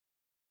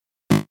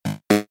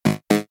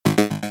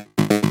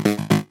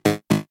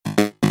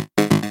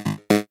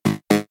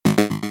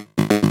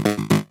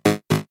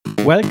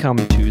Welcome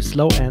to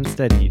Slow and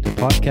Steady, the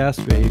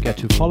podcast where you get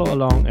to follow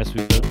along as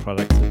we build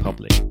products in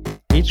public.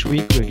 Each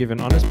week, we'll give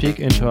an honest peek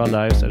into our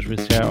lives as we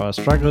share our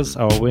struggles,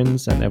 our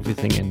wins, and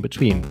everything in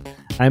between.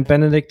 I'm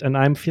Benedict, and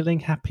I'm feeling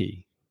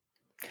happy.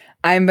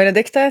 I'm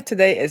Benedicta.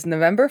 Today is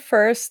November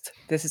 1st.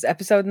 This is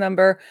episode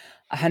number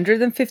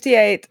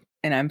 158,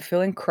 and I'm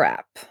feeling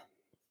crap.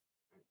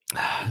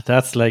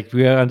 That's like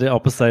we are on the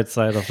opposite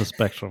side of the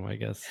spectrum, I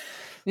guess.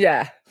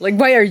 Yeah. Like,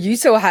 why are you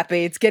so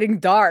happy? It's getting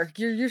dark.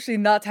 You're usually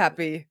not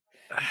happy.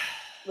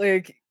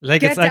 Like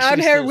get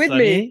down here with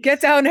me. Get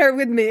down here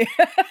with me.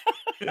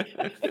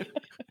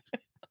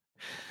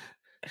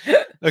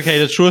 Okay,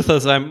 the truth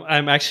is I'm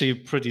actually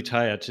pretty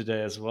tired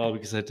today as well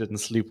because I didn't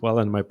sleep well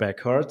and my back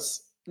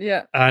hurts.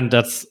 Yeah. And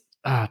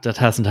that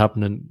hasn't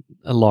happened in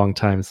a long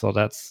time, so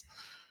that's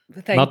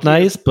not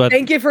nice, but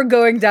thank you for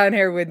going down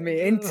here with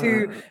me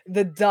into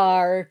the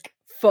dark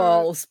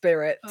fall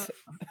spirit.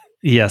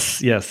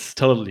 Yes,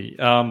 totally.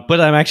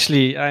 But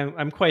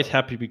I'm quite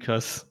happy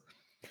because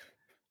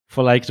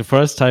for like the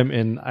first time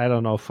in, I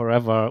don't know,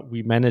 forever,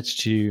 we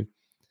managed to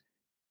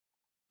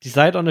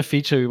decide on a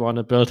feature we want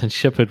to build and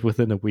ship it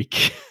within a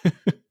week.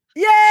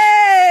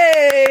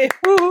 Yay!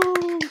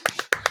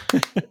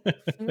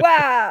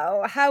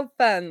 Wow, how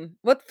fun.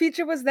 What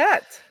feature was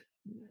that?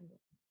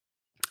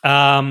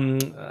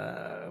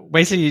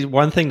 Basically,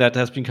 one thing that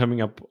has been coming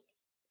up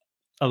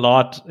a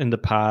lot in the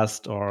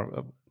past,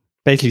 or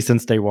basically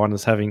since day one,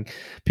 is having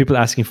people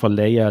asking for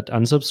layered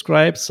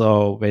unsubscribe.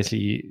 So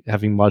basically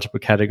having multiple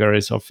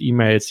categories of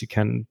emails you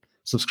can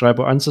subscribe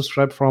or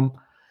unsubscribe from.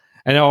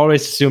 And I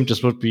always assumed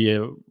this would be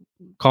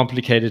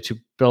complicated to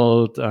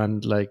build,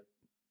 and like,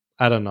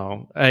 I don't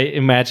know. I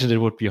imagined it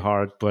would be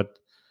hard, but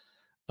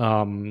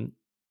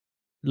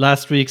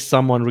last week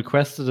someone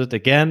requested it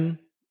again,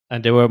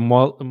 and they were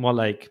more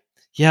like,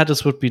 yeah,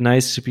 this would be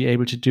nice to be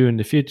able to do in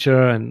the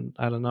future, and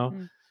I don't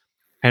know.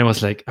 And it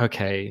was like,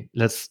 okay,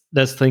 let's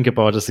think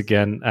about this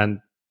again. And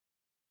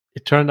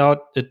it turned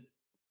out it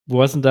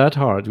wasn't that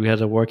hard. We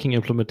had a working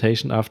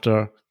implementation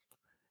after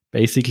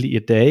basically a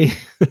day.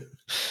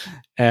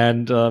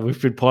 And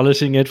we've been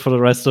polishing it for the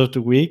rest of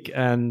the week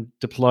and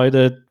deployed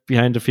it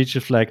behind the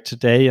feature flag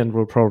today, and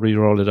we'll probably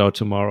roll it out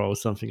tomorrow or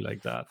something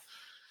like that.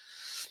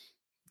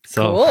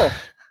 So,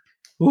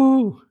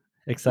 cool.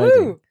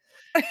 Exciting.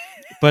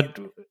 But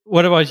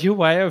what about you?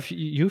 Why are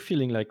you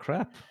feeling like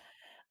crap?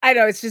 I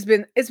know it's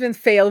been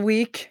fail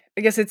week.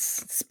 I guess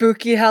it's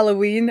spooky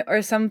Halloween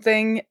or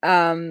something.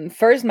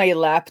 First, my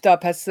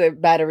laptop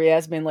battery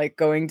has been like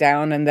going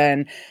down, and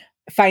then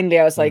finally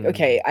I was like,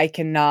 okay, I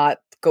cannot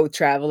go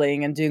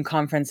traveling and doing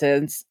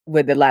conferences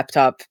with the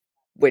laptop,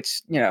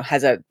 which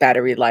has a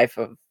battery life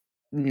of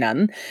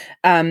none.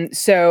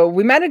 So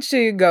we managed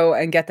to go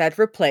and get that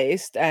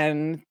replaced,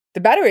 and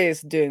the battery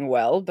is doing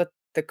well, but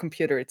the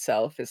computer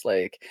itself is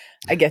like,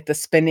 I get the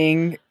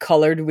spinning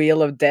colored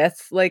wheel of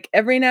death like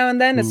every now and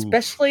then,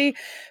 especially.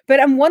 But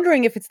I'm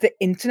wondering if it's the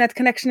internet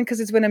connection, because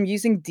it's when I'm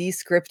using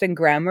Descript and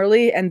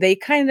Grammarly, and they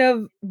kind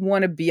of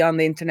want to be on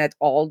the internet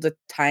all the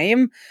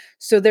time.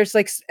 So there's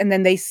like, and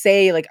then they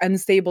say like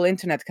unstable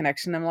internet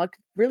connection. I'm like,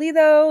 really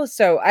though?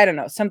 So I don't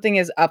know. Something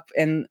is up,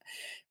 and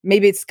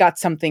maybe it's got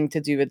something to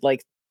do with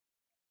like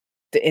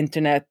the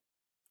internet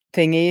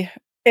thingy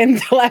in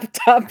the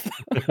laptop.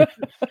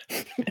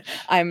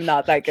 I'm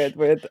not that good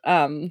with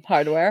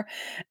hardware.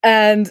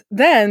 And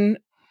then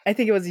I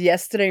think it was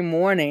yesterday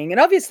morning.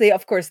 And obviously,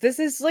 of course, this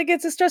is like,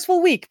 it's a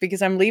stressful week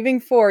because I'm leaving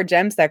for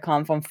Jamstack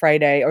on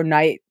Friday or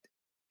night,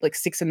 like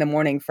 6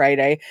 a.m.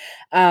 Friday.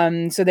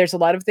 So there's a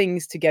lot of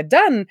things to get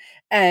done.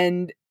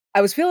 And I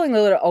was feeling a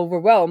little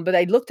overwhelmed, but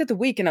I looked at the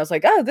week and I was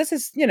like, oh, this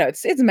is,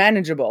 it's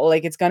manageable.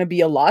 Like, it's going to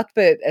be a lot.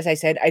 But as I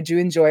said, I do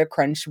enjoy a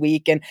crunch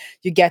week, and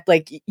you get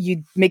like,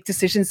 you make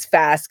decisions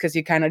fast because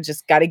you kind of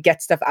just got to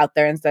get stuff out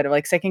there instead of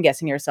like second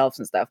guessing yourselves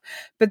and stuff.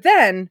 But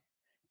then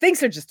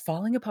things are just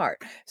falling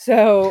apart.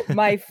 So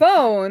my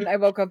phone, I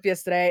woke up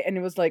yesterday and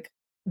it was like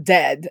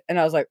dead.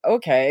 And I was like,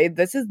 okay,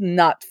 this is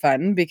not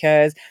fun,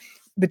 because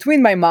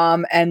between my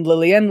mom and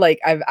Lillian, like,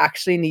 I've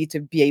actually need to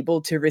be able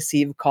to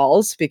receive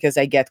calls, because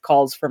I get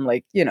calls from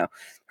like,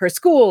 her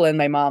school and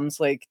my mom's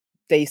like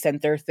day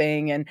center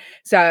thing. And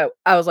so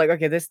I was like,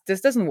 okay, this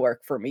doesn't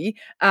work for me.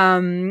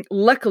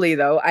 Luckily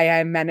though,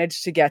 I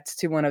managed to get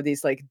to one of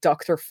these like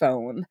doctor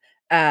phone.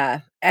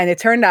 And it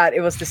turned out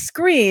it was the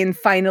screen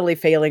finally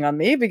failing on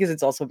me, because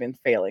it's also been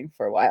failing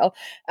for a while.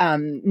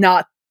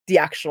 Not the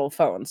actual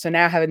phone. So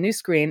now I have a new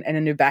screen and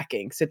a new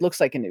backing, so it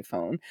looks like a new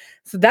phone.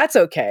 So that's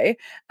okay.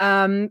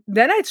 Then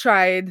I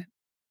tried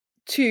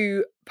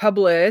to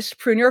publish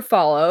Prune Your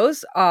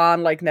Follows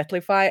on like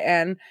Netlify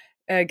and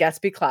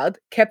Gatsby Cloud.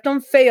 Kept on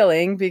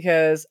failing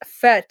because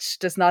Fetch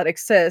does not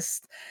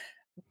exist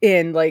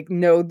in like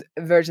Node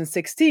version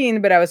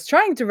 16, but I was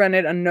trying to run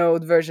it on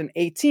Node version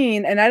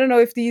 18, and I don't know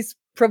if these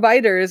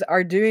providers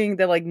are doing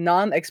the like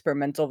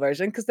non-experimental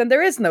version, because then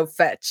there is no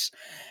Fetch.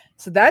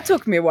 So that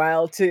took me a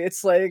while to,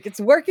 it's like, it's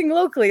working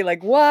locally.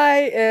 Like,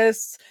 why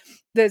is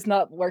that's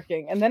not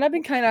working. And then I've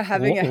been kind of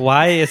having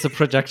why is a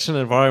production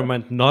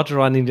environment not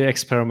running the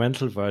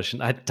experimental version?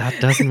 That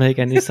doesn't make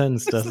any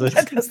sense, does it?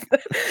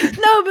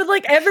 No, but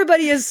like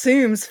everybody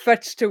assumes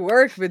Fetch to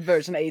work with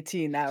version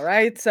 18 now,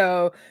 right?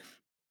 So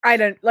I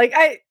don't like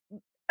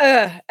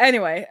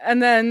anyway,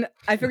 and then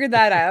I figured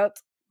that out.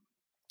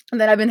 And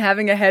then I've been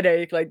having a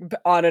headache like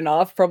on and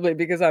off, probably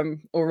because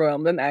I'm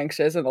overwhelmed and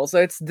anxious, and also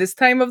it's this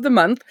time of the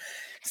month.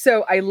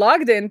 So I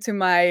logged into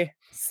my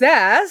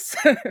SAS,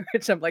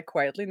 which I'm like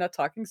quietly not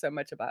talking so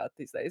much about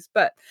these days,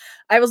 but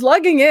I was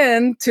logging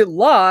in to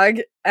log,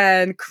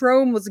 and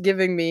Chrome was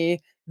giving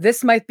me,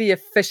 this might be a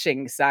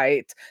phishing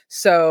site.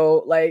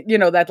 So like,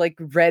 that like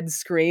red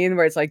screen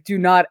where it's like, do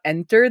not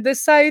enter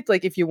this site.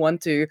 Like if you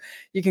want to,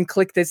 you can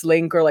click this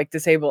link or like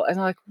disable. And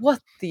I'm like,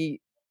 what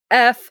the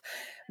F?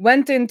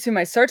 Went into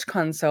my search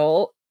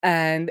console,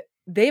 and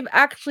they've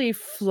actually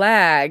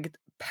flagged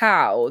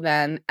POW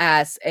then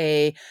as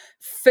a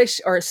fish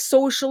or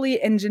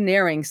socially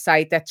engineering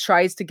site that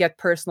tries to get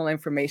personal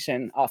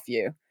information off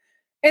you.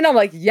 And I'm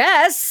like,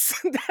 yes,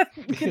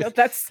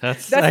 that's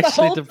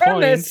actually the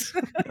premise.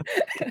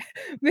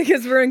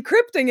 Because we're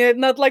encrypting it,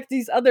 not like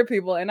these other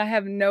people. And I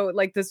have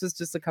this was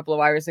just a couple of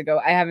hours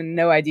ago. I have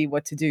no idea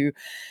what to do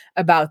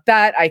about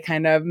that. I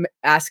kind of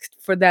asked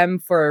for them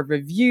for a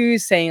review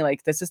saying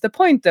like, this is the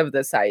point of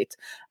the site.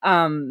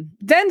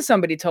 Then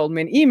somebody told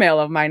me an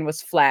email of mine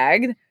was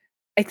flagged.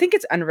 I think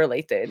it's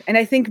unrelated. And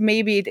I think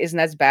maybe it isn't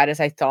as bad as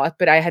I thought,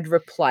 but I had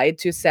replied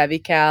to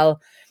SavvyCal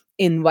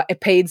a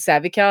paid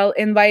SavvyCal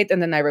invite,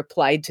 and then I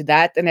replied to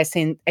that, and I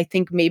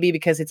think maybe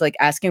because it's like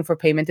asking for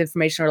payment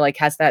information or like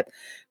has that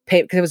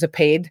pay because it was a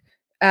paid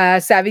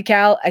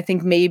SavvyCal. I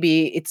think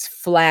maybe it's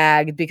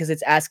flagged because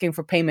it's asking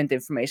for payment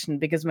information.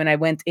 Because when I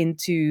went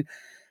into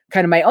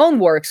kind of my own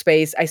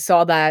workspace, I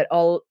saw that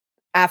all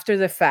after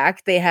the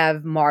fact they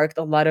have marked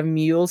a lot of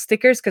mule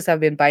stickers because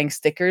I've been buying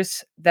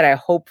stickers that I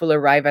hope will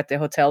arrive at the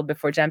hotel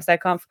before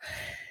Jamstack.conf.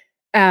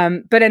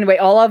 But anyway,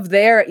 all of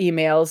their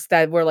emails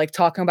that were like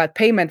talking about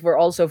payment were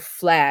also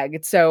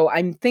flagged. So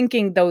I'm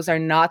thinking those are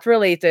not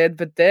related,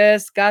 but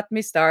this got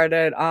me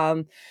started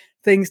on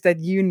things that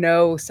you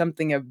know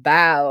something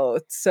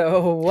about.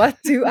 So what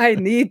do I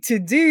need to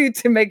do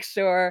to make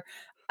sure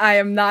I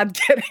am not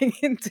getting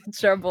into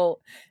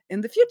trouble in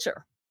the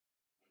future?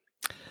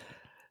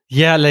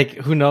 Yeah, like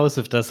who knows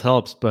if this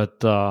helps,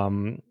 but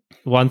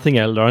one thing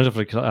I learned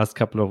over the last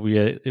couple of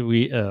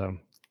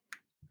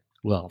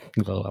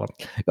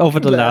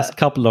over the last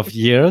couple of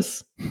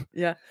years,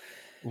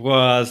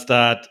 was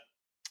that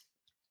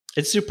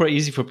it's super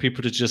easy for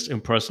people to just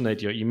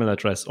impersonate your email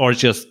address or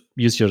just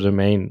use your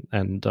domain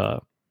and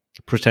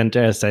pretend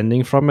they're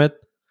sending from it.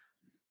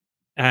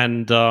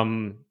 And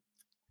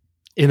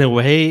in a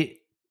way,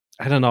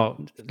 I don't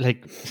know,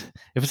 like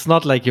if it's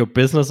not like your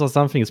business or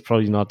something, it's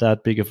probably not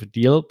that big of a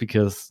deal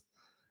because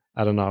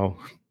I don't know,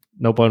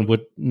 no one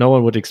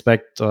would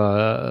expect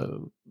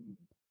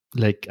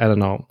like I don't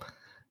know,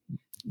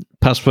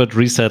 password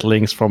reset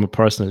links from a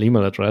personal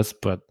email address.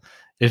 But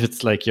if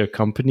it's like your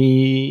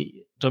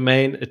company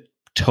domain, it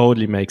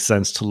totally makes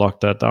sense to lock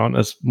that down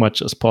as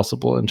much as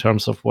possible in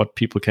terms of what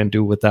people can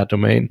do with that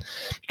domain,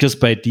 because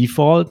by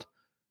default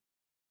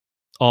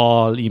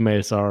all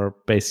emails are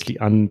basically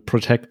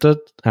unprotected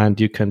and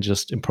you can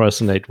just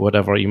impersonate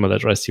whatever email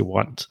address you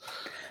want.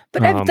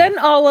 But I've done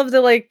all of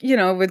the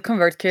with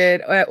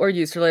ConvertKit or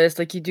Userlist,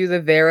 like you do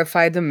the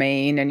verify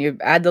domain and you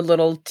add the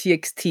little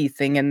TXT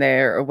thing in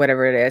there or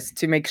whatever it is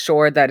to make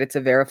sure that it's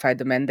a verified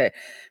domain.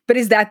 But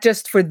is that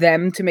just for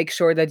them to make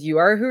sure that you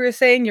are who you're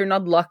saying? You're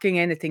not locking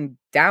anything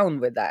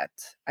down with that,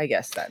 I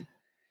guess then.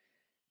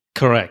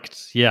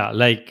 Correct. Yeah.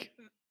 Like,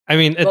 I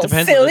mean, it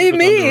depends a little bit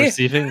me. on the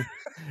receiving.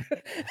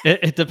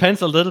 it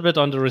depends a little bit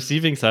on the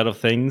receiving side of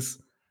things.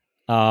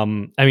 I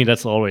mean,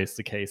 that's always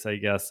the case, I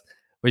guess.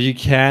 But you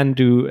can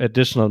do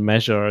additional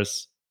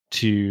measures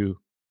to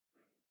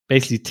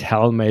basically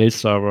tell mail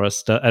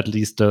servers, that at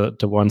least the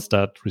ones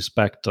that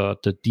respect the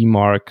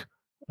DMARC,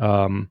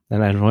 and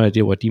I have no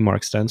idea what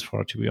DMARC stands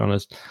for, to be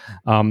honest.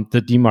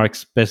 The DMARC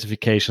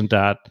specification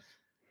that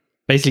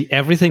basically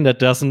everything that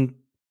doesn't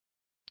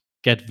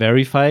get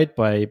verified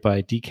by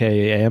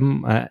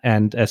DKIM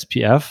and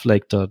SPF,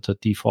 like the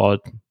default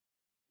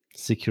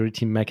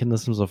security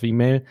mechanisms of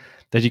email,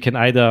 that you can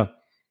either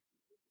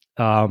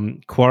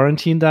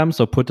quarantine them,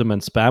 so put them in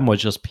spam, or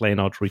just plain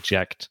out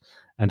reject.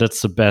 And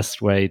that's the best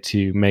way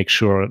to make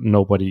sure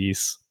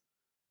nobody's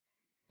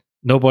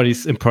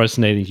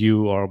impersonating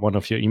you or one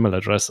of your email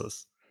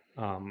addresses.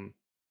 And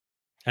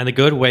a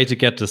good way to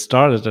get this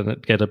started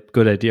and get a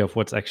good idea of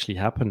what's actually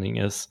happening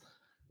is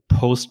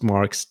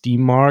Postmark's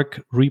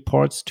DMARC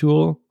reports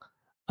tool.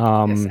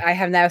 Yes, I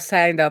have now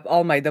signed up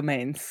all my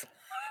domains.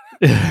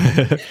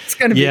 It's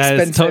going to be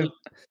expensive.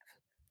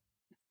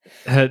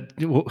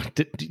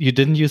 You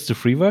didn't use the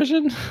free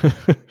version?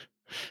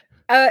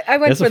 I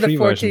went for the 14.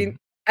 Version.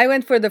 I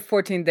went for the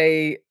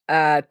 14-day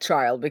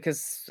trial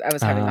because I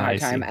was having a hard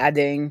time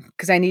adding,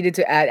 because I needed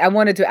to add. I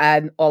wanted to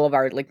add all of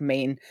our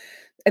main,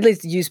 at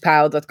least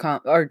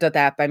usepow.com or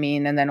 .app. I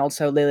mean, and then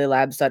also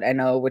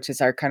lilylabs.no, which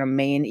is our kind of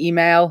main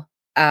email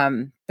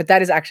But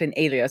that is actually an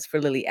alias for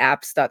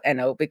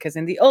lilyapps.no, because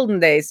in the olden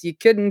days, you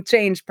couldn't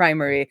change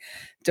primary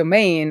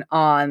domain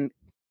on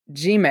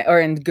Gmail or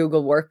in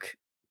Google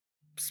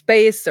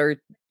Workspace or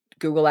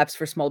Google Apps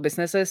for Small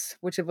Businesses,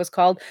 which it was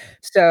called.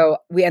 So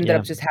we ended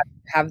up just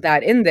have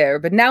that in there.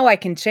 But now I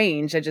can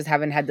change. I just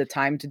haven't had the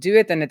time to do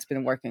it, and it's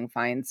been working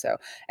fine. So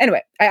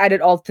anyway, I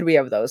added all 3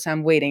 of those.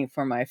 I'm waiting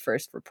for my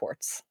first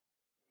reports.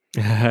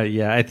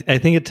 Yeah, I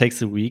think it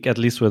takes a week. At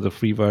least with the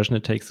free version,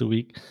 it takes a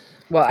week.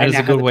 Well, I now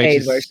have the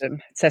paid version.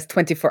 It says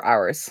 24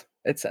 hours.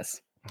 It says.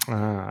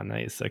 Ah,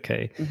 nice.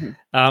 Okay.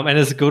 And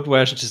it's a good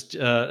version, just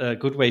a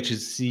good way to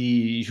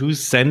see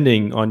who's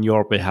sending on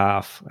your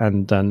behalf,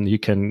 and then you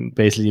can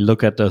basically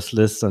look at those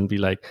lists and be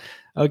like,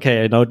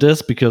 okay, I know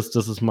this because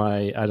this is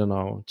my, I don't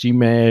know,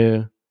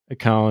 Gmail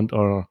account,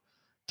 or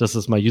this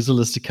is my user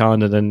list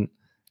account. And then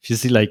if you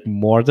see like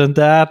more than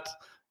that,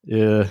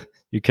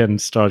 you can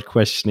start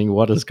questioning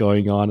what is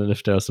going on and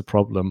if there's a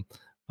problem.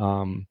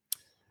 And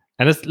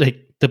it's like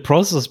the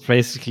process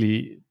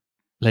basically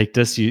like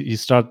this. You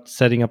start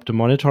setting up the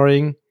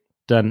monitoring,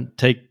 then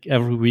take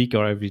every week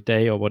or every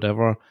day or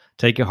whatever,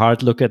 take a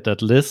hard look at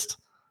that list.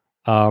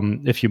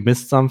 If you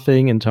missed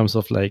something in terms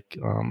of like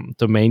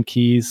domain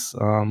keys,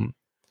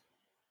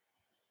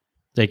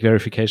 like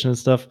verification and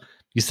stuff,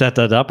 you set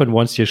that up. And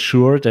once you're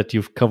sure that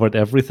you've covered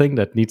everything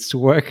that needs to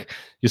work,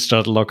 you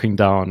start locking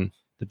down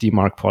the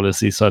DMARC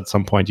policy. So at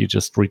some point you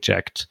just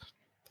reject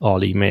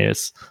all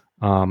emails.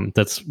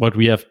 That's what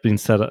we have been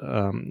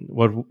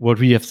what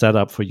we have set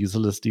up for user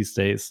list these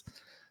days.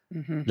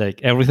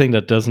 Like everything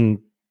that doesn't,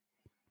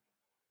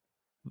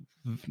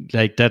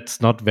 like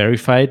that's not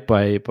verified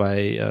by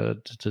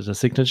the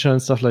signature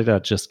and stuff like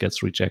that, just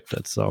gets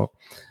rejected. So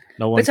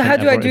no one can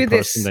ever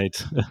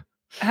impersonate.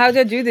 How do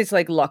I do this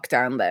like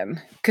lockdown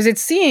then? Because it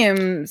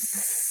seems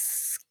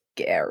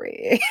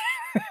scary.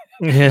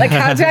 Like,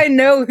 how do I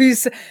know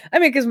who's? I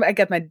mean, because I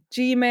get my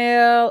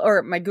Gmail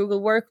or my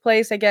Google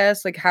Workplace, I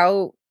guess. Like,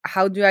 how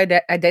do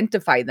I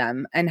identify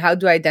them, and how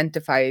do I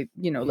identify,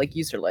 like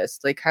user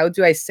lists? Like, how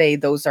do I say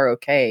those are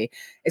okay?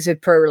 Is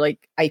it per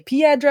like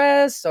IP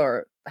address,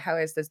 or how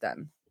is this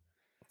done?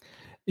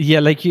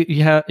 Yeah, like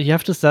you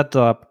have to set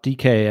up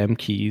DKIM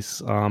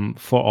keys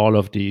for all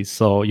of these.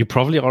 So you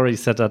probably already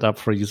set that up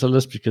for user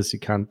list because you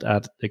can't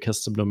add a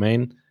custom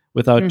domain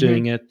without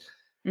doing it.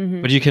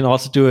 But you can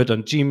also do it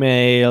on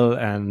Gmail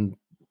and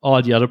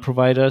all the other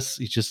providers.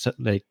 You just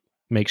like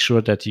make sure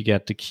that you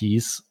get the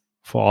keys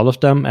for all of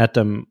them, add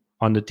them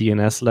on the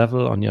DNS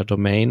level on your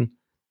domain,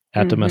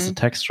 add them as a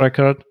text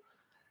record.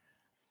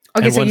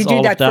 Okay, and so you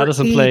do that for is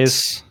in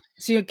place.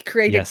 So you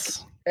create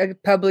a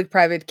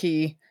public-private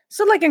key.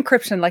 So like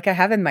encryption, like I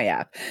have in my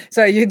app.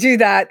 So you do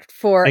that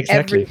for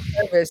every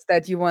service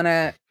that you want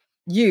to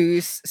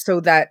use, so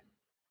that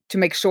to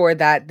make sure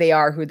that they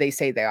are who they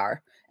say they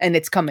are, and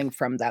it's coming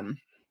from them.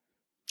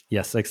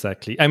 Yes,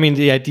 exactly. I mean,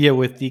 the idea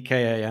with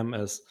DKIM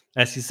is,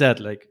 as you said,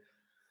 like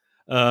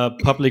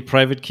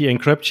public-private key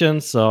encryption.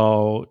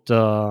 So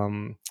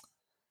the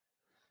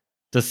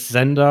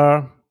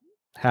sender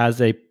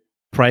has a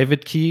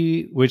private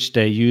key which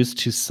they use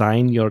to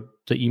sign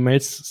the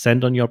emails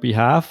sent on your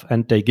behalf,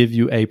 and they give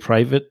you a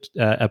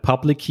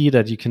public key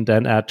that you can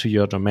then add to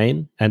your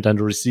domain, and then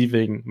the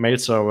receiving mail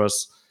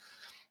servers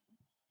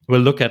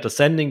will look at the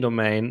sending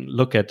domain,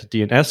 look at the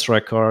DNS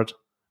record,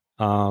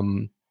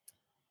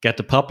 get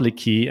the public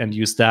key, and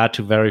use that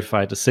to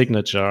verify the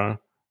signature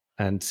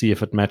and see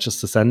if it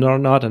matches the sender or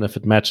not. And if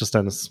it matches,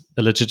 then it's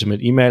a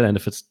legitimate email. And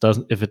if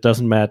it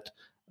doesn't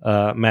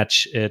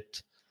match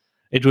it,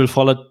 it will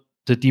follow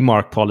the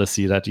DMARC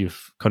policy that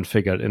you've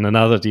configured in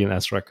another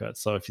DNS record.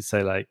 So if you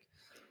say like,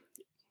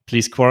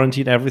 please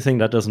quarantine everything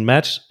that doesn't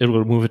match, it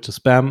will move it to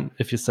spam.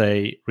 If you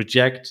say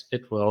reject,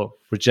 it will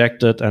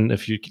reject it. And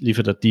if you leave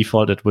it at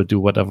default, it will do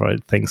whatever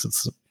it thinks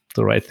it's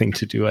the right thing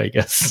to do, I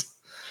guess.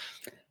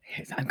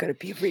 I'm going to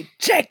be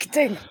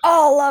rejecting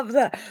all of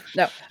the...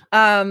 No,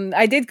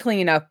 I did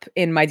clean up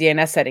in my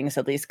DNS settings,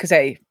 at least, because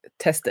I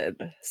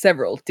tested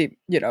several,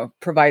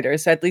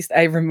 providers. So at least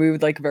I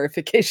removed like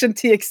verification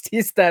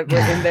TXTs that were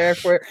in there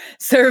for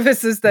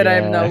services that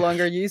I'm no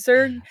longer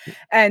using.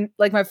 And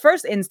like my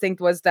first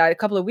instinct was that a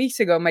couple of weeks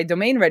ago, my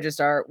domain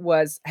registrar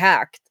was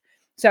hacked.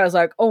 So I was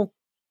like, oh,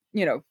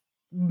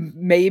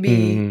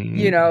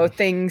 maybe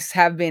things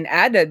have been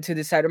added to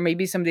the site, or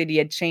maybe somebody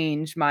had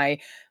changed my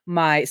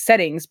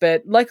settings.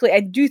 But luckily I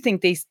do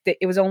think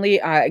it was only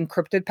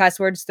encrypted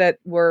passwords that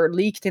were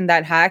leaked in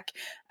that hack,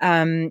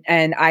 and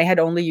I had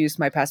only used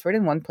my password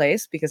in one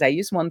place because I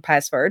use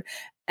 1Password.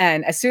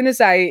 And as soon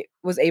as I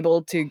was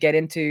able to get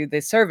into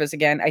the service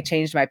again, I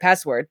changed my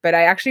password. But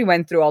I actually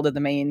went through all the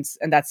domains,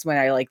 and that's when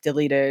I like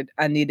deleted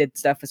unneeded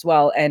stuff as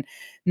well. And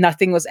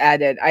nothing was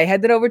added. I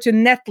headed over to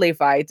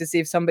Netlify to see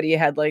if somebody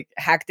had like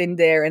hacked in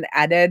there and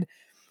added,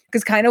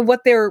 because kind of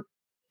what they're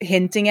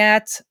hinting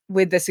at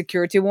with the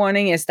security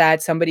warning is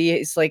that somebody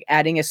is like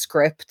adding a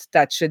script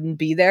that shouldn't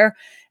be there.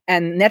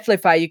 And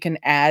Netlify, you can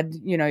add,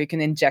 you can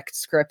inject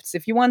scripts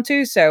if you want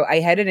to. So I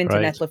headed into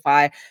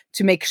Netlify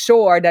to make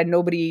sure that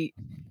nobody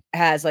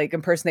has like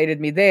impersonated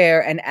me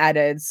there and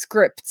added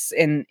scripts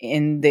in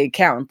the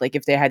account, like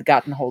if they had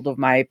gotten hold of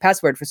my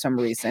password for some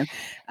reason.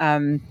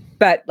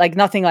 But like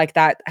nothing like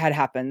that had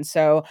happened.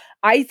 So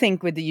I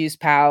think with the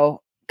usepow.app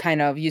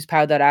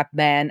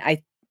ban,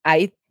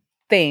 I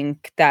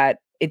think that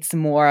it's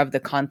more of the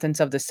contents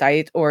of the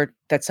site, or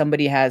that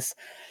somebody has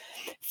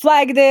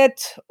flagged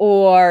it,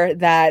 or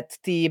that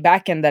the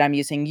backend that I'm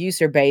using,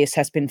 Userbase,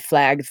 has been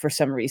flagged for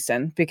some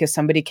reason, because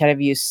somebody can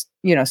have used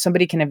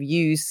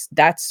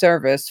that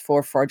service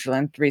for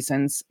fraudulent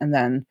reasons and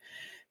then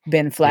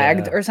been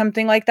flagged or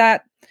something like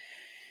that.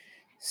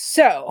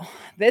 So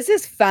this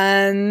is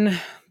fun.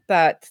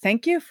 But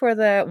thank you for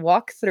the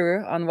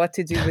walkthrough on what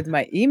to do with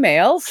my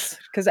emails,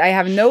 because I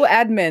have no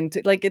admin.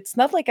 It's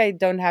not like I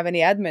don't have any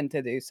admin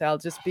to do. So I'll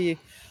just be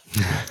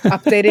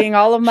updating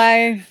all of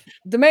my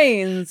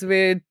domains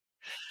with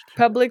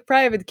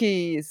public-private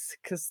keys,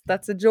 because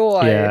that's a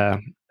joy. Yeah,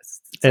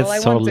 it's all I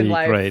want in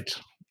life. Great.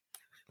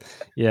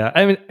 Yeah,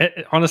 I mean,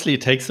 honestly,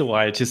 it takes a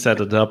while to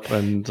set it up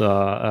and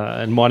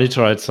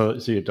monitor it, so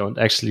you don't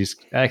actually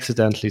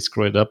accidentally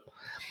screw it up.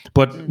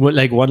 But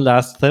like one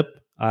last tip.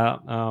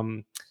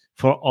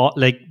 For all,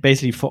 like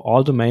basically for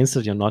all domains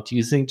that you're not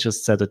using,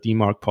 just set a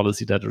DMARC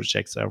policy that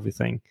rejects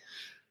everything.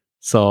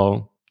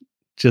 So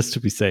just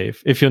to be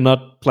safe, if you're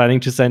not planning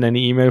to send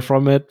any email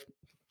from it,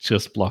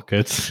 just block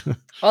it.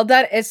 Well,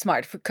 that is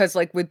smart, because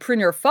like with Prune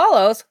Your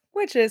Follows,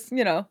 which is,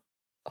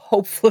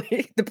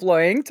 hopefully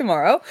deploying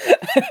tomorrow,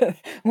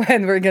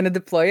 when we're going to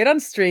deploy it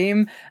on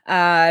stream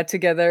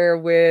together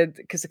with,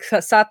 because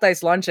SATA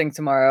is launching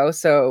tomorrow,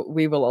 so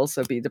we will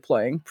also be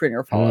deploying Prune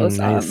Your Follows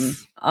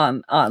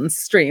on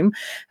stream.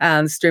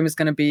 And stream is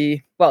going to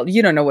be, well,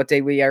 you don't know what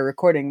day we are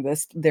recording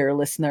this, dear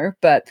listener,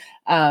 but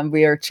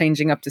we are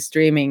changing up the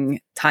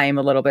streaming time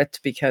a little bit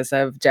because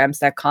of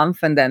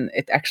Jamstack.conf, and then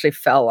it actually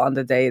fell on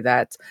the day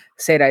that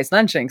SATA is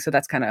launching, so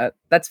that's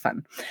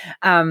fun.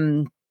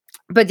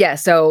 But yeah,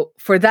 so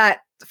for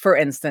that, for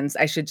instance,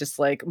 I should just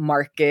like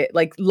mark it,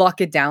 like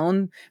lock it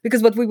down,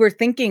 because what we were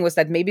thinking was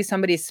that maybe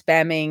somebody's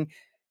spamming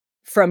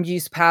from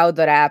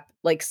usepow.app,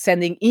 like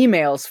sending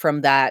emails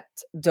from that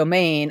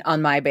domain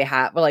on my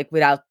behalf, like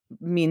without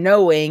me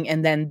knowing,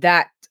 and then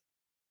that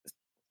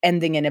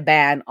ending in a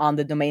ban on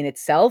the domain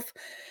itself.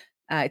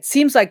 It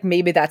seems like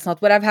maybe that's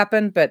not what have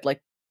happened, but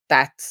like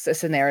that's a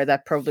scenario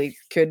that probably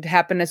could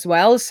happen as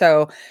well.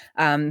 So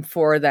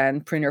for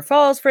then Prune Your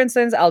Follows, for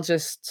instance, I'll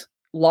just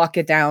lock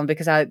it down,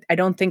 because I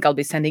don't think I'll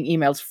be sending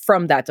emails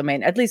from that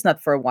domain, at least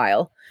not for a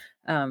while.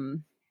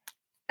 And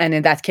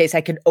in that case, I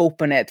could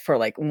open it for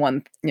like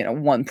one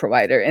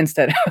provider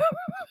instead of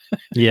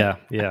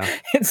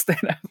instead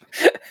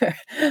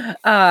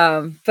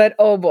of but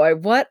oh boy,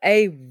 what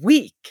a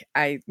week.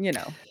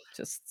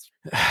 Just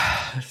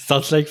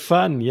sounds like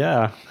fun.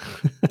 Yeah.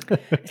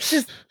 It's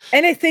just,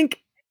 and I think,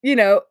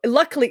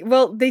 luckily,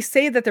 well, they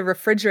say that the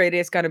refrigerator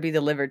is going to be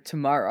delivered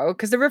tomorrow,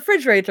 because the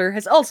refrigerator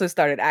has also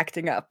started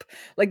acting up.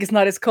 Like, it's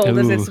not as cold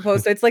as it's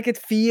supposed to. It's like, it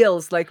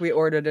feels like we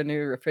ordered a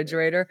new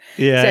refrigerator.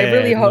 Yeah. So I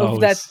really hope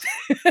that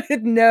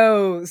it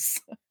knows.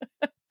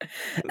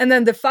 And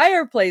then the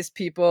fireplace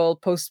people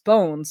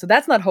postpone. So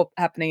that's not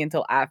happening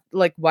until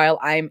while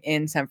I'm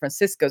in San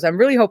Francisco. So I'm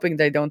really hoping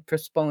they don't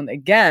postpone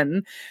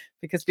again,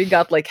 because we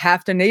got like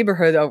half the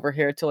neighborhood over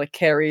here to like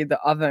carry the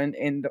oven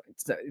in.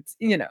 So it's,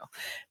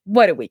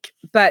 what a week.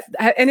 But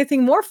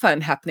anything more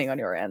fun happening on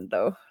your end,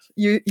 though?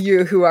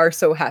 You who are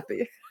so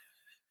happy.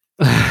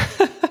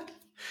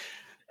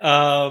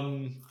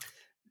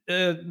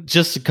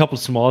 Just a couple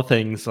small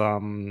things.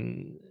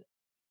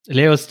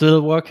 Leo's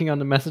still working on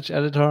the message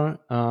editor,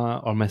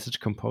 or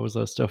message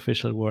composer is the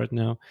official word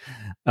now.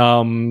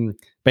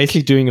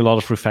 Basically doing a lot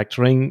of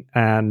refactoring,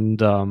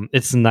 and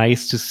it's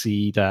nice to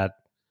see that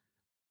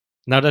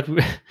now that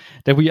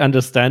we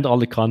understand all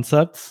the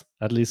concepts,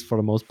 at least for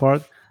the most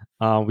part,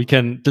 we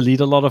can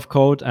delete a lot of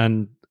code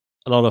and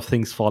a lot of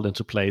things fall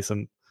into place.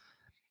 And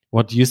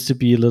what used to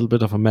be a little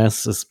bit of a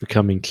mess is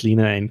becoming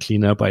cleaner and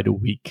cleaner by the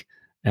week.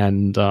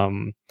 And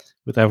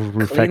with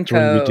every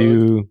refactoring we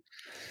do,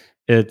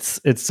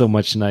 it's so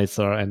much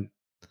nicer. And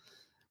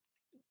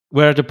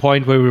we're at the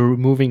point where we're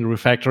removing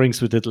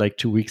refactorings we did like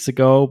 2 weeks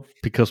ago,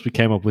 because we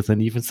came up with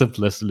an even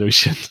simpler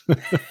solution.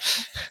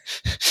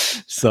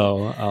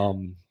 So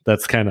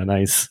that's kind of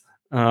nice.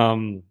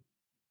 And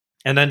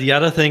then the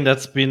other thing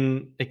that's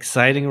been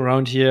exciting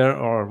around here,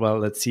 or well,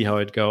 let's see how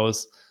it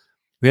goes.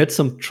 We had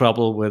some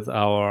trouble with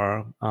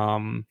our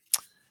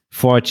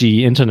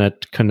 4G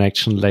internet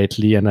connection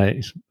lately,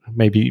 and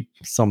maybe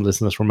some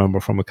listeners remember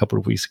from a couple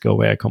of weeks ago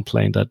where I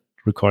complained that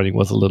recording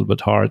was a little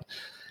bit hard.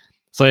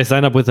 So I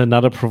signed up with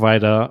another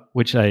provider,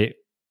 which I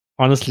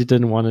honestly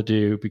didn't want to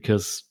do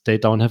because they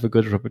don't have a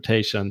good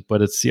reputation,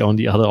 but it's the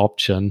only other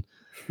option.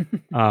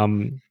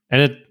 And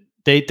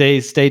they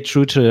stayed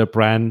true to their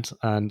brand,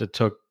 and it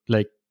took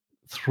like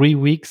 3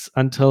 weeks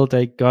until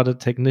they got a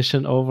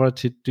technician over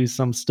to do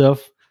some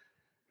stuff.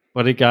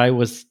 But a guy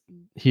was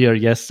here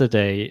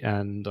yesterday,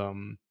 and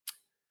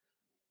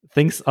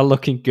things are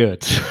looking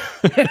good.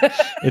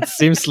 It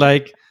seems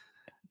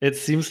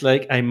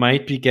like I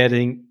might be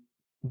getting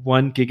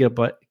 1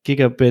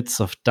 gigabits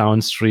of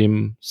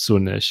downstream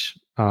soonish.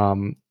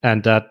 And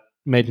that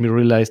made me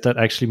realize that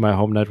actually my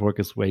home network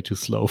is way too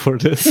slow for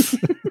this.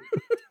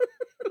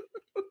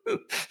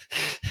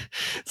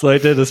 So I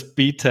did a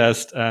speed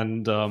test,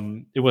 and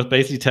it was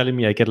basically telling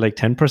me I get like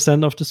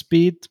 10% of the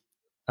speed.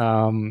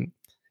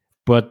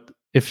 But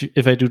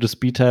if I do the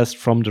speed test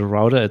from the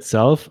router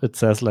itself, it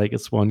says like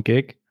it's 1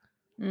 gig.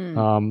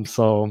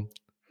 So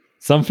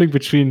something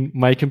between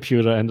my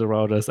computer and the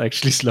router is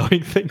actually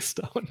slowing things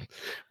down,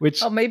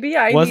 which maybe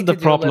I wasn't need a to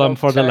do a problem little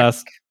for the check.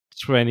 last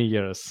 20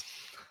 years.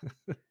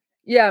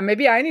 Yeah,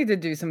 maybe I need to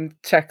do some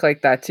check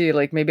like that too.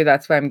 Like maybe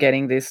that's why I'm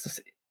getting this,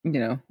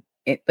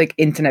 like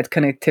internet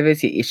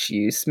connectivity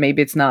issues.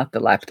 Maybe it's not the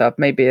laptop.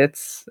 Maybe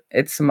it's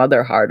some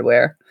other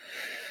hardware.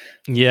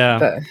 Yeah.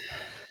 But,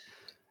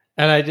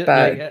 and I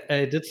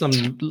did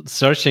some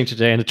searching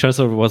today, and it turns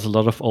out it was a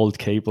lot of old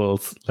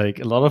cables. Like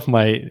a lot of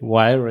my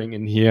wiring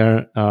in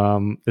here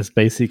is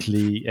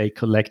basically a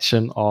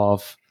collection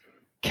of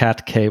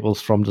CAT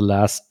cables from the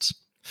last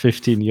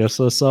 15 years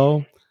or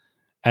so.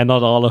 And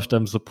not all of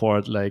them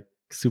support like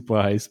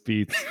super high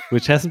speeds,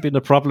 which hasn't been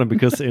a problem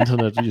because the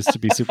internet used to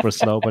be super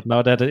slow. But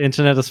now that the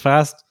internet is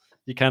fast,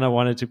 you kind of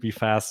want it to be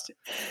fast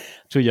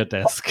to your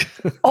desk.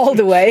 All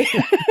the way.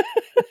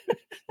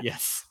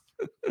 Yes.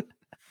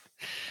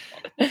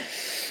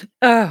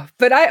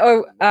 But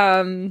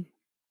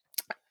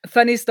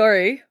funny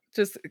story,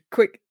 just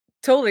quick,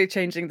 totally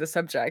changing the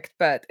subject,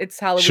 but it's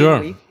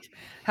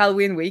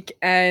Halloween week.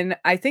 And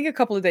I think a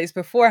couple of days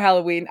before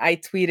Halloween, I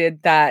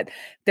tweeted that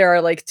there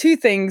are like 2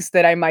 things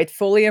that I might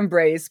fully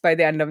embrace by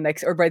the end of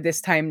by this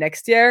time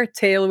next year: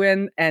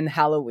 Tailwind and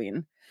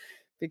Halloween.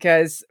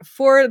 Because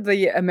for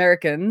the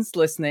Americans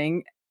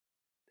listening,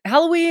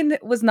 Halloween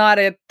was not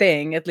a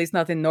thing, at least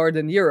not in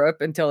Northern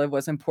Europe, until it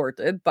was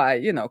imported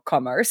by,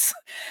 commerce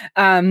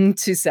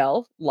to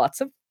sell lots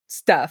of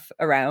stuff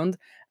around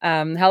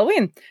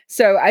Halloween.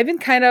 So I've been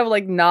kind of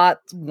like not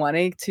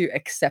wanting to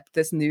accept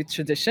this new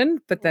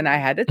tradition, but then I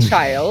had a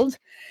child,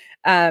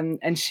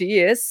 and she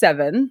is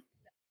 7,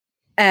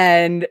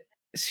 and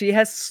she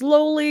has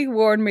slowly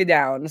worn me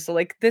down. So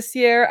like this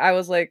year, I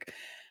was like,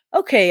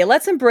 okay,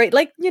 let's embrace,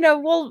 like,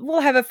 we'll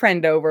have a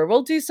friend over.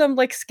 We'll do some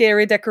like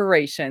scary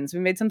decorations.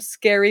 We made some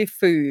scary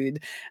food,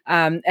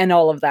 and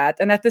all of that.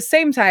 And at the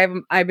same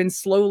time, I've been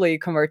slowly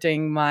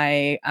converting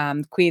my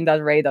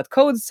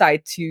queen.ray.code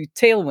site to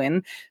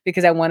Tailwind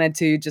because I wanted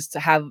to just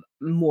have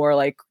more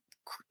like,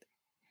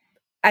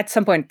 at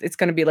some point it's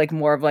going to be like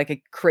more of like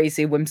a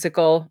crazy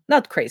whimsical,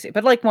 not crazy,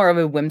 but like more of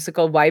a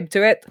whimsical vibe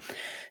to it.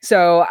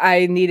 So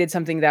I needed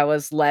something that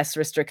was less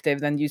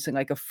restrictive than using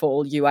like a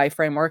full UI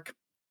framework.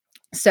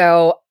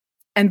 So,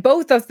 and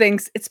both of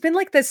things, it's been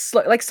like this,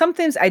 like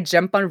sometimes I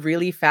jump on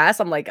really fast.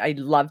 I'm like, I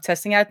love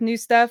testing out new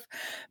stuff,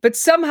 but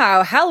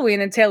somehow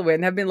Halloween and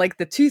Tailwind have been like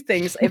the 2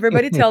 things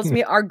everybody tells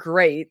me are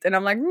great. And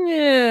I'm like,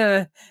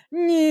 yeah.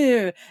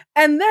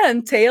 And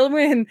then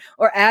Tailwind,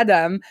 or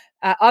Adam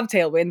of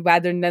Tailwind,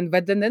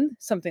 Vadanen,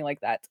 something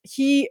like that.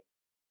 He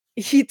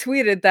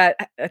tweeted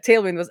that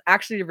Tailwind was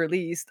actually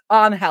released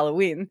on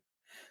Halloween,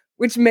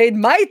 which made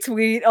my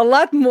tweet a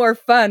lot more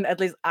fun, at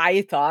least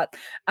I thought.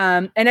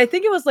 And I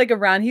think it was like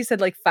around, he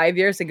said like 5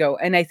 years ago.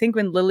 And I think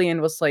when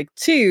Lillian was like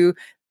 2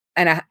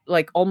 and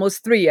like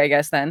almost 3, I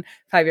guess then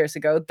 5 years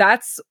ago,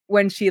 that's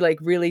when she like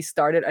really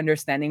started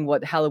understanding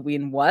what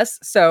Halloween was.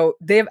 So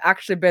they've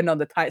actually been on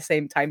the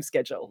same time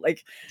schedule.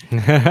 Like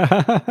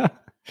the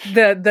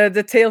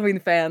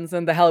Tailwind fans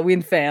and the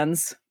Halloween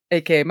fans,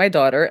 aka my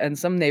daughter and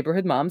some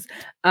neighborhood moms,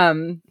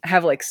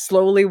 have like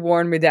slowly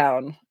worn me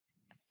down.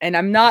 And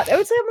I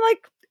would say I'm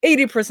like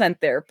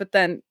 80% there. But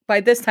then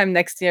by this time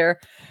next year,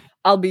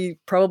 I'll be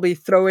probably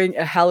throwing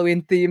a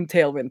Halloween themed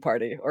Tailwind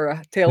party, or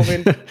a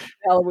Tailwind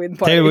Halloween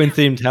party. Tailwind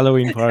themed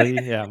Halloween party.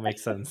 Yeah,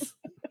 makes sense.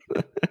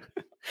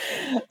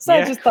 So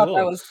I just thought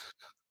that was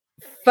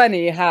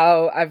funny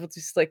how I was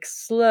just like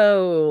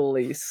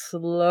slowly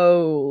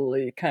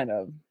kind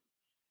of,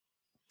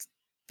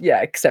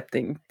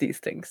 accepting these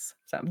things.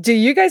 So do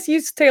you guys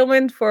use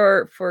Tailwind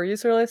for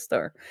user list,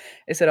 or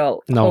is it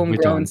all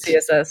homegrown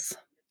CSS?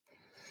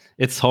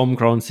 It's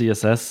homegrown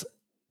CSS.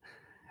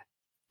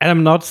 And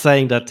I'm not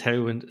saying that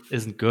Tailwind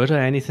isn't good or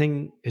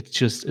anything. It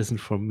just isn't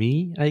for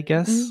me, I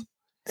guess.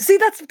 Mm-hmm. See,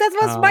 that's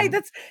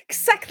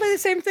exactly the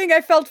same thing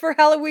I felt for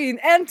Halloween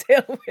and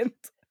Tailwind.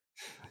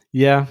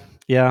 Yeah.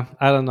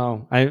 I don't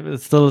know.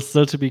 It's still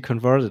to be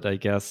converted, I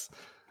guess.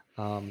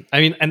 I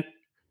mean, and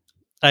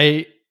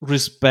I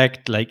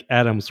respect like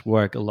Adam's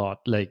work a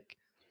lot. Like,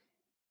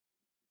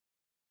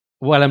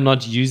 while I'm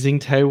not using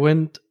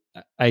Tailwind,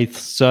 I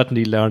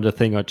certainly learned a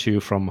thing or two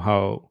from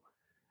how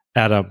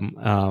Adam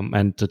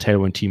and the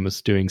Tailwind team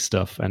is doing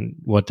stuff and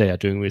what they are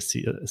doing with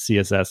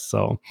CSS.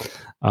 So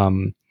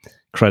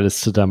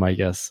credits to them, I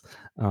guess.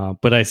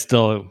 But I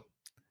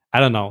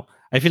don't know.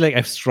 I feel like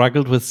I've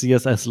struggled with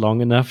CSS long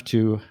enough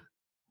to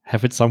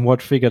have it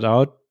somewhat figured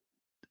out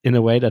in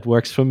a way that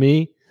works for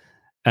me.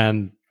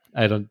 And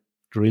I don't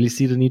really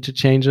see the need to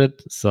change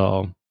it.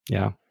 So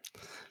yeah,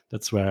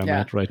 That's where I'm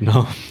at right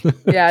now.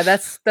 Yeah,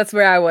 that's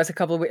where I was a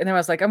couple of weeks, and I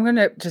was like, I'm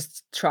gonna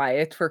just try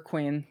it for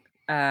Queen,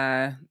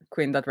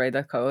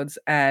 queen.ray.codes.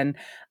 And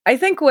I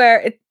think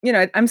where it,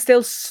 I'm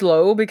still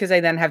slow because I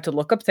then have to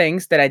look up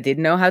things that I did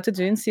know how to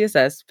do in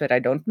CSS, but I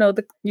don't know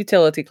the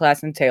utility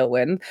class in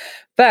Tailwind.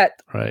 But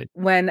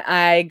when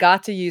I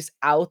got to use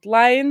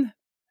Outline,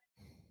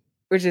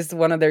 which is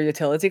one of their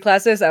utility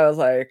classes, I was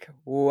like,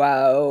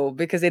 wow,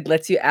 because it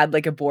lets you add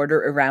like a border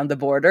around the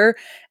border.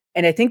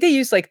 And I think they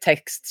use like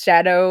text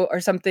shadow or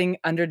something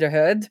under the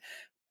hood.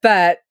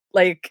 But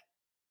like,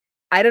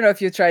 I don't know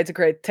if you tried to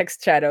create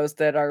text shadows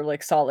that are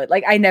like solid.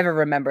 Like, I never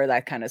remember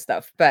that kind of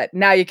stuff. But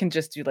now you can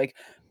just do like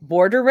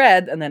border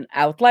red and then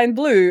outline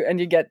blue and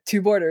you get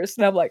 2 borders.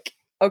 And I'm like,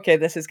 okay,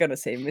 this is going to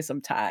save me some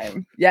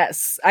time.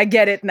 Yes, I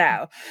get it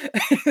now.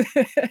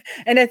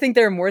 And I think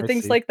there are more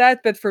things like that.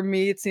 But for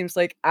me, it seems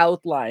like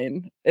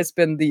outline has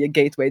been the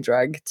gateway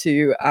drug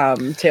to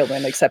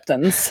Tailwind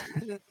acceptance.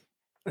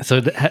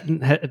 So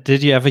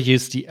did you ever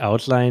use the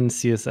outline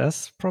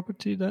CSS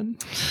property then?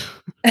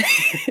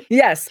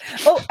 Yes.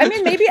 Oh, I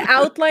mean, maybe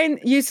outline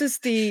uses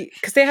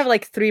because they have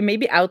like 3,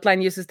 maybe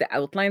outline uses the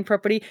outline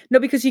property. No,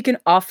 because you can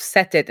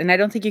offset it. And I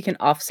don't think you can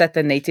offset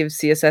the native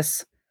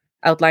CSS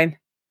outline.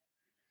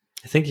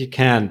 I think you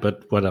can,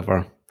 but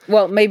whatever.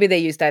 Well, maybe they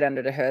use that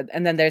under the hood.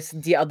 And then there's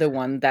the other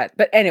one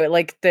but anyway,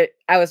 like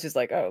I was just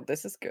like, oh,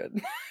 this is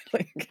good.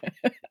 Like,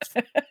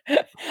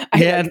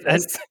 and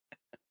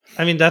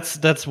I mean,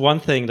 that's one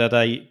thing that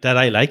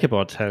I like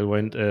about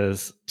Tailwind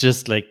is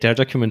just like their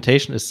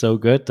documentation is so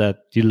good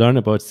that you learn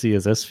about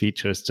CSS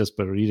features just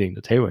by reading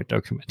the Tailwind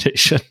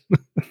documentation.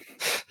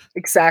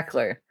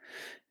 Exactly.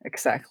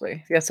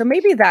 Yeah. So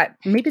maybe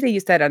they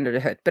use that under the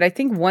hood, but I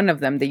think one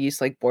of them they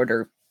use like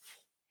border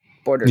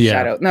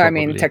shadow. No, probably. I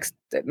mean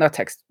not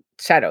text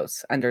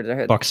shadows under the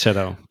hood. Box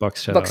shadow.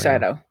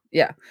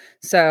 Yeah.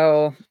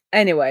 So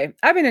anyway,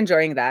 I've been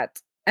enjoying that.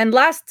 And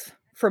last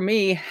for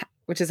me,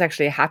 which is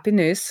actually happy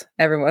news,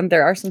 everyone.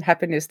 There are some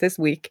happy news this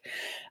week.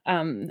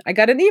 I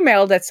got an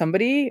email that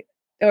somebody,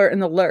 or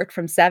an alert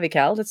from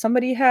SavvyCal, that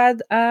somebody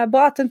had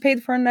bought and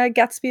paid for a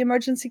Gatsby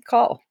emergency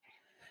call.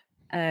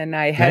 And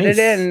I headed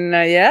in,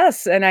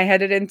 yes, and I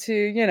headed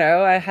into,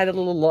 I had a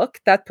little look.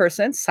 That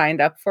person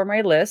signed up for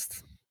my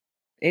list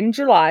in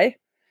July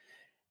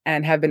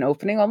and have been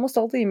opening almost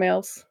all the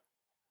emails,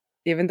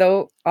 even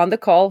though on the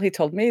call he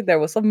told me there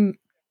was a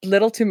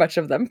little too much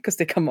of them because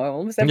they come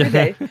almost every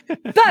day.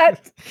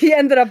 But he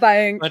ended up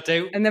buying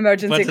an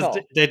emergency call.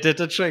 They did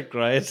the trick,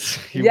 right?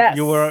 Yes.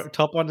 You were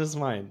top on his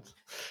mind.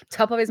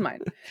 Top of his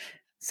mind.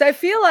 So I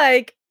feel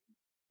like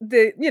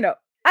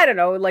I don't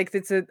know, like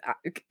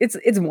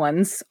it's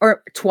once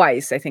or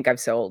twice I think I've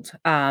sold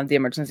the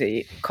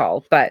emergency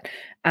call, but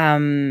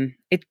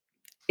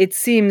it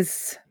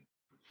seems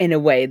in a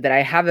way that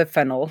I have a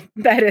funnel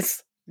that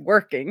is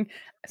working.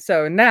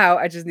 So now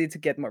I just need to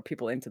get more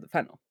people into the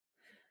funnel.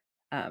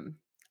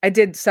 I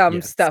did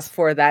some stuff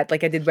for that.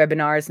 Like I did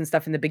webinars and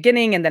stuff in the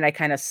beginning, and then I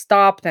kind of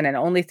stopped, and I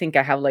only think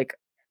I have like,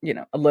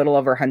 a little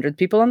over 100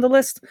 people on the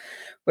list,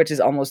 which is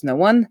almost no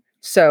one.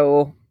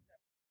 So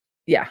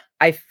yeah,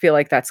 I feel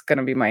like that's going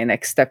to be my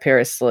next step here,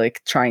 is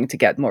like trying to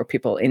get more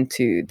people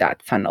into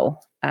that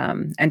funnel,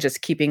 and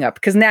just keeping up.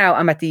 Because now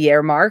I'm at the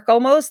year mark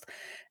almost,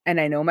 and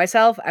I know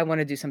myself, I want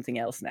to do something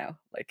else now.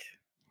 Like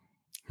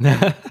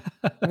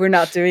we're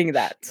not doing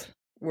that.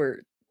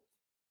 We're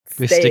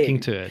sticking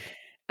to it.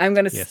 I'm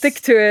going to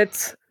stick to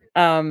it,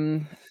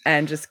 and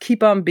just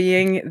keep on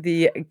being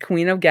the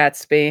Queen of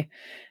Gatsby,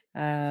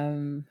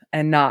 and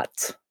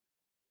not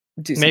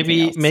do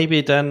something else.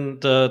 Maybe then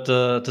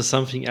the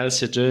something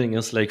else you're doing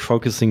is like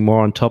focusing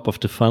more on top of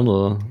the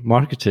funnel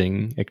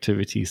marketing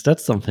activities.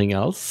 That's something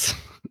else.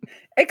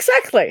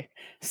 Exactly.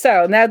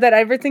 So now that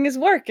everything is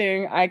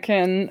working, I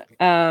can,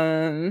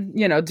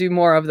 do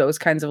more of those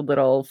kinds of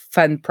little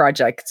fun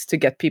projects to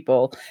get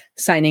people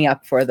signing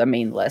up for the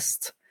main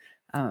list.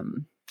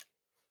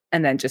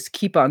 And then just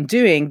keep on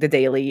doing the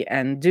daily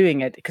and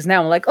doing it. Because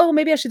now I'm like, oh,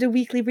 maybe I should do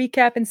weekly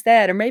recap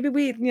instead. Or maybe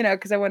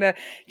because I want to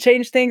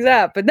change things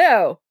up. But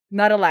no,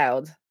 not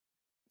allowed.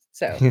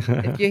 So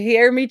if you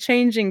hear me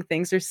changing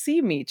things or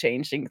see me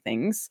changing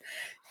things,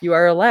 you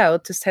are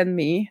allowed to send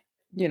me,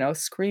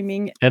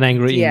 screaming an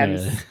angry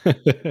DMs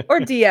email.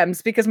 or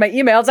DMs, because my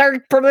emails are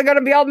probably going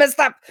to be all messed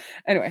up.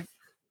 Anyway.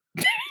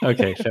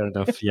 Okay, fair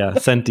enough. Yeah,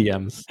 send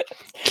DMs.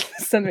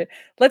 Send me.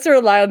 Let's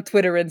rely on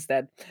Twitter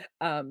instead.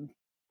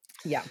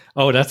 Yeah.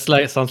 Oh,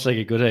 sounds like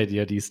a good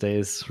idea these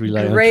days.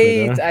 Rely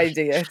Great on Twitter.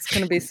 idea. It's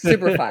going to be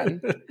super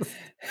fun.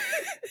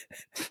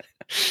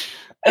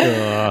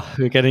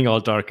 We're getting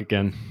all dark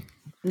again.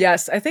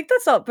 Yes, I think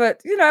that's all.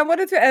 But, I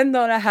wanted to end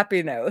on a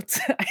happy note.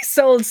 I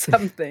sold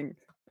something.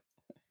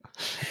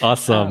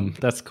 Awesome.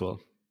 That's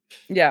cool.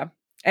 Yeah.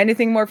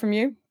 Anything more from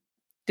you?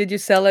 Did you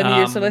sell any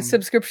useless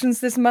subscriptions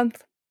this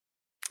month?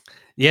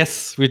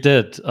 Yes, we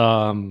did.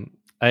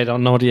 I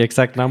don't know the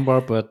exact number,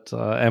 but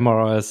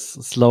MRR is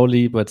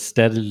slowly but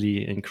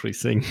steadily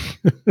increasing.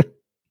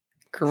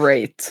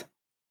 Great.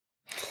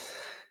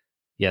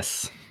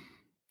 Yes.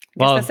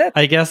 Well,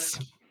 I guess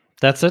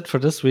that's it for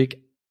this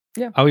week.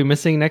 Yeah. Are we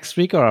missing next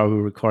week or are we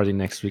recording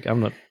next week? I'm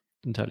not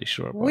entirely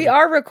sure. We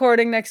are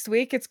recording next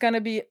week. It's going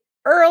to be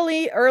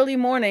early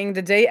morning,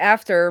 the day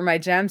after my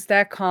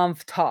Jamstack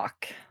Conf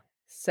talk.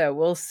 So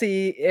we'll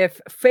see if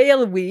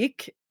fail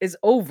week is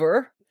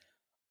over,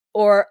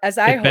 or as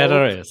I hope,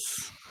 better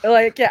is.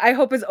 Like, yeah, I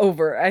hope it's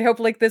over. I hope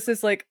like this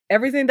is like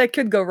everything that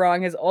could go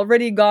wrong has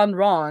already gone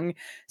wrong,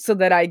 so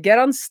that I get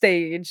on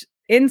stage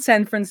in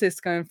San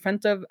Francisco in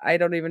front of I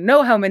don't even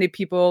know how many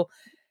people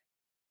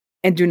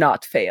and do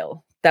not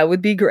fail. That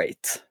would be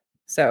great.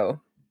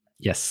 So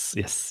yes.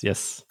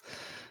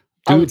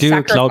 I'll Do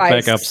cloud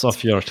sacrifice- backups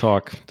of your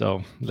talk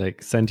though.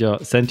 Like send your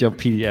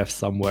PDF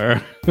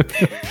somewhere.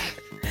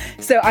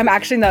 So I'm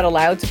actually not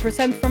allowed to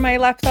present from my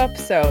laptop,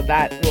 so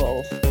that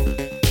will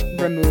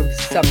remove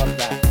some of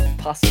that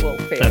possible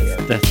failure.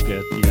 That's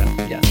good.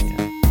 Yeah.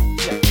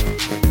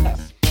 So,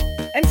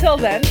 until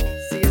then,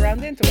 see you around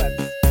the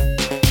interwebs.